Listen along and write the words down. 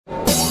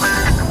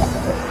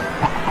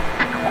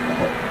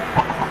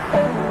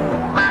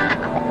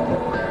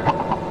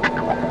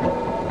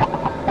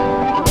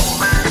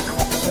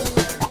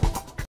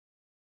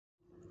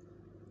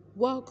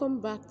Welcome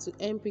back to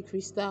MP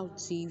Crystal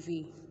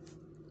TV.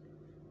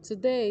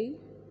 Today,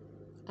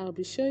 I'll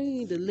be showing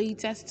you the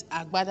latest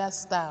Agbada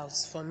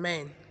styles for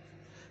men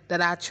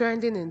that are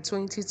trending in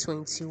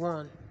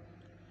 2021,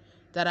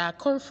 that are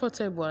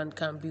comfortable and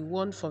can be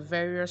worn for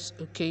various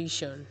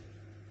occasions.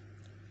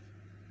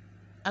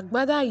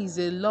 Agbada is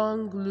a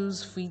long,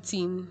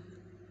 loose-fitting,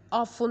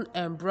 often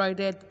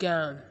embroidered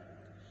gown,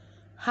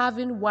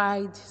 having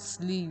wide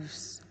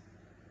sleeves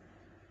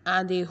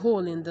and a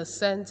hole in the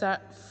center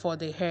for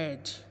the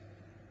head.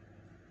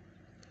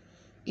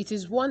 It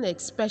is worn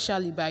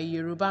especially by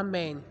Yoruba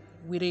men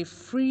with a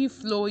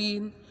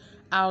free-flowing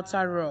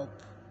outer robe,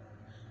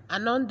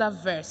 an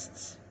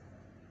undervest,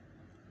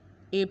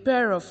 a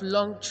pair of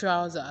long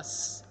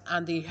trousers,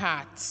 and a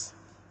hat.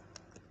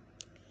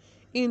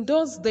 In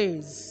those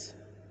days,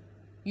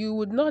 you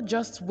would not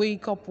just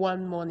wake up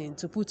one morning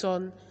to put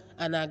on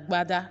an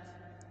Agbada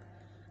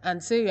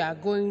and say you are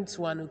going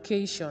to an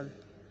occasion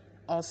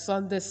or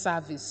Sunday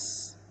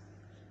service.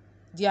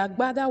 The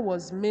Agbada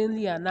was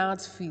mainly an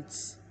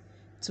outfit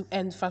to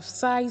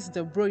emphasize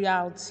the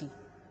royalty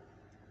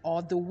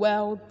or the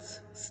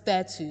wealth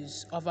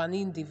status of an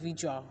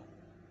individual.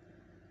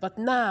 But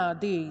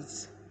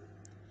nowadays,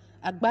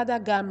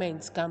 Agbada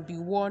garments can be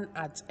worn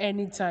at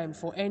any time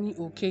for any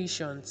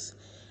occasions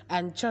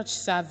and church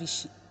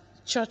services,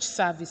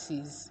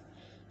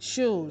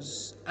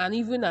 shows, and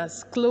even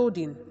as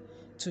clothing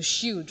to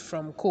shield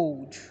from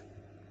cold.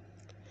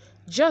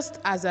 Just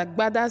as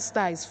Agbada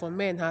styles for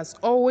men has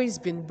always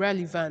been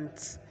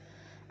relevant,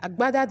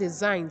 Agbada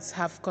designs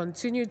have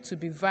continued to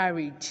be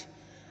varied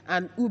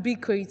and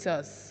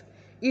ubiquitous,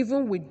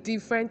 even with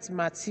different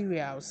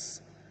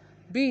materials,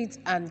 be it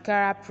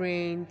Ankara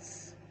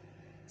prints,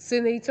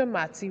 senator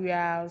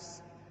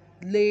materials,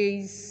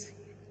 lace,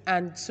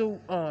 and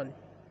so on.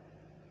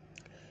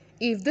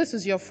 If this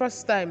is your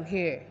first time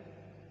here,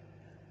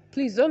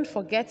 please don't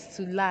forget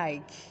to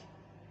like,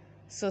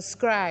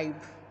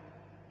 subscribe,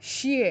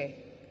 share,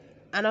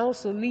 and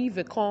also leave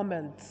a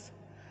comment,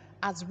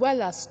 as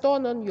well as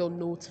turn on your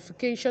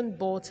notification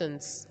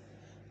buttons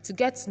to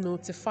get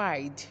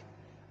notified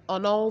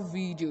on all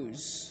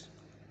videos.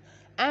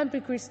 MP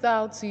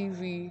Crystal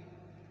TV,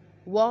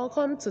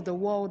 welcome to the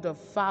world of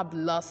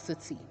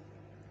fabulosity.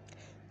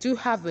 Do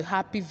have a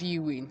happy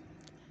viewing.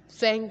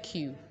 Thank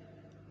you.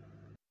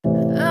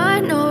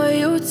 I know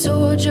you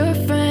told your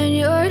friend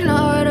you're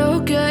not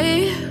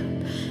okay,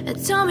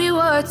 and tell me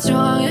what's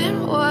wrong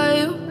and why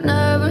you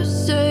never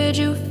said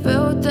you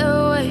felt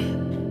that way.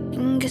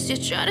 And guess you're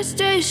trying to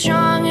stay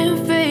strong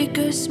and fake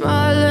a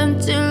smile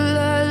until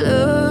I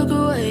look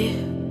away.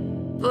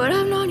 But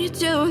I've known you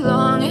too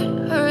long,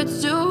 it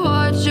hurts to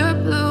watch your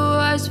blue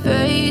eyes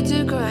fade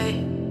to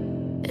gray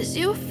as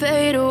you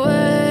fade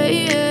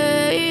away,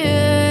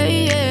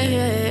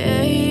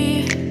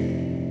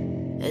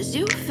 as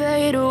you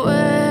fade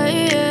away.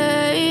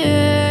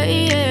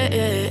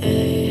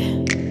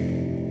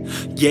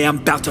 Yeah, I'm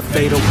about to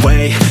fade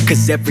away,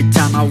 cause every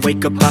time I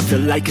wake up I feel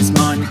like it's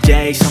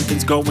Monday.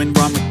 Something's going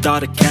wrong with all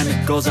the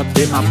chemicals up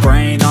in my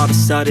brain. All of a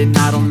sudden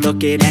I don't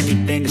look at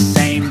anything the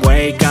same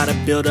way. Got a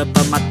buildup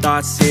of my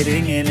thoughts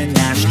sitting in an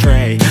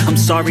ashtray. I'm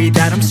sorry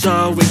that I'm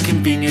so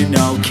inconvenient,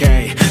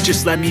 okay.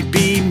 Just let me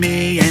be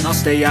me and I'll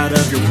stay out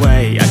of your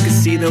way. I can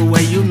see the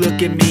way you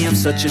look at me, I'm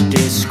such a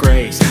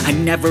disgrace. I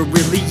never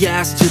really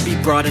asked to be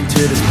brought into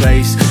this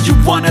place. You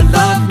wanna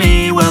love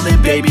me? Well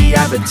then baby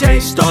I have a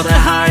taste. All the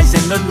highs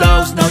and the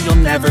lows, no, you'll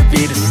never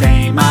be the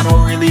same. I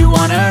don't really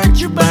wanna hurt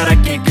you, but I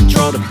can't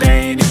control the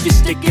pain. If you're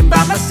sticking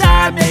by my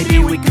side, maybe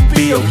we could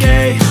be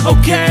okay.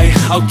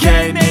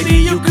 Okay, maybe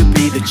you could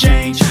be the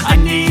change I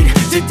need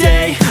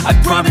today. I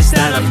promise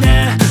that I've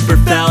never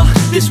felt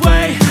this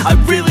way. I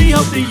really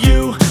hope that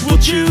you will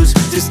choose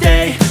to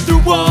stay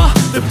through all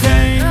the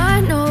pain.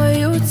 I know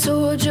you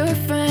told your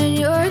friend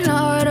you're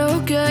not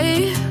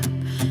okay,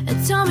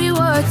 and tell me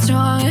what's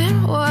wrong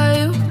and why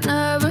you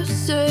never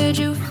said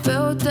you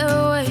felt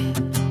that way.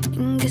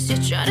 Guess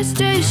you're trying to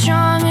stay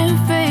strong and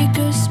fake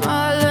a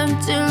smile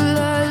until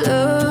I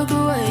look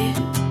away.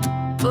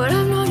 But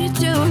I've known you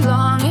too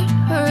long, it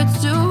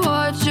hurts to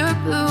watch your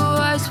blue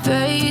eyes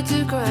fade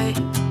to gray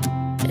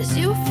as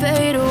you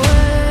fade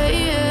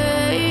away,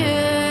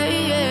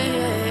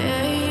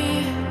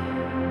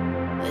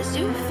 as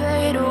you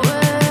fade away,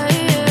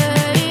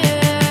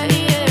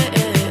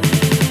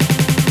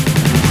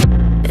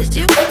 as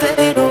you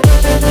fade away.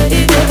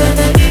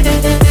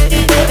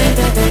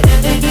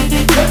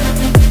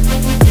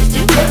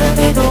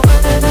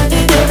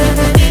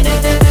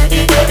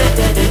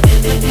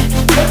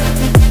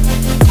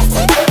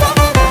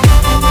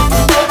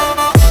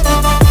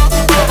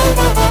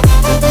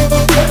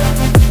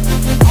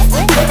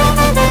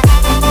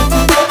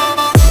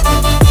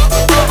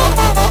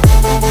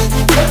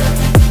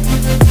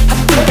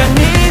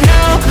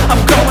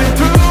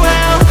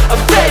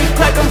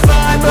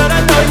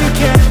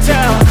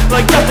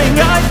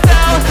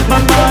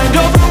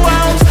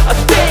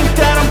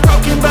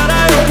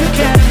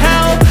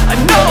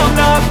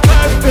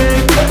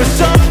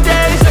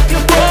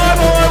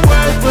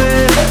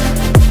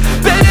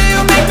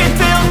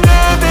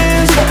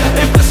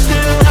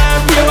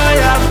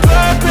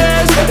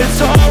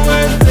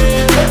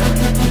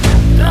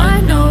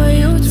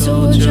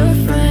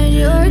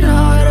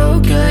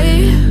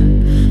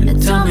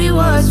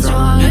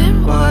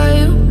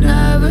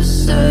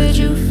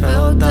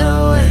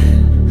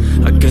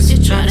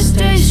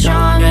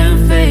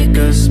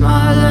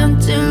 smile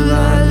until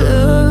I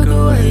look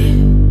away.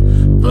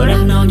 But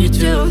I've known you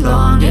too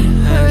long, it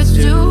hurts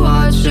to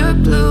watch your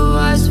blue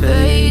eyes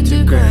fade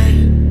to gray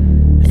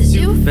as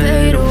you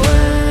fade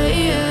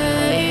away,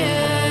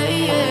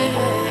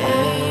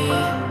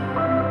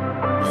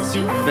 as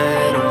you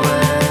fade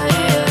away,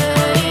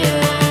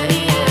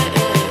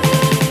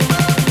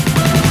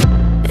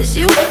 as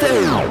you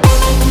fade away.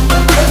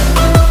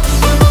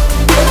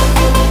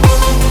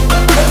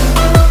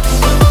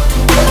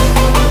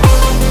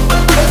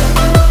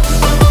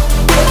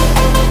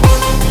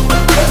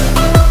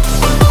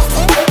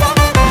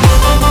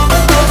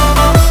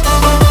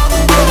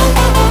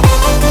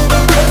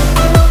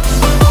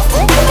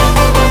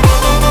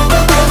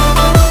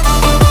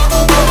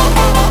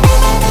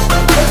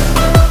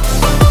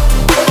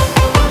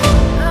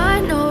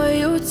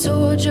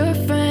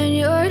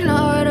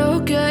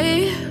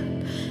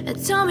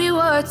 Tell me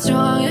what's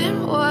wrong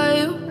and why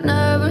you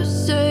never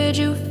said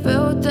you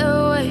felt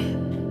that way.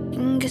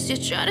 And guess you're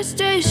trying to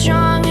stay strong.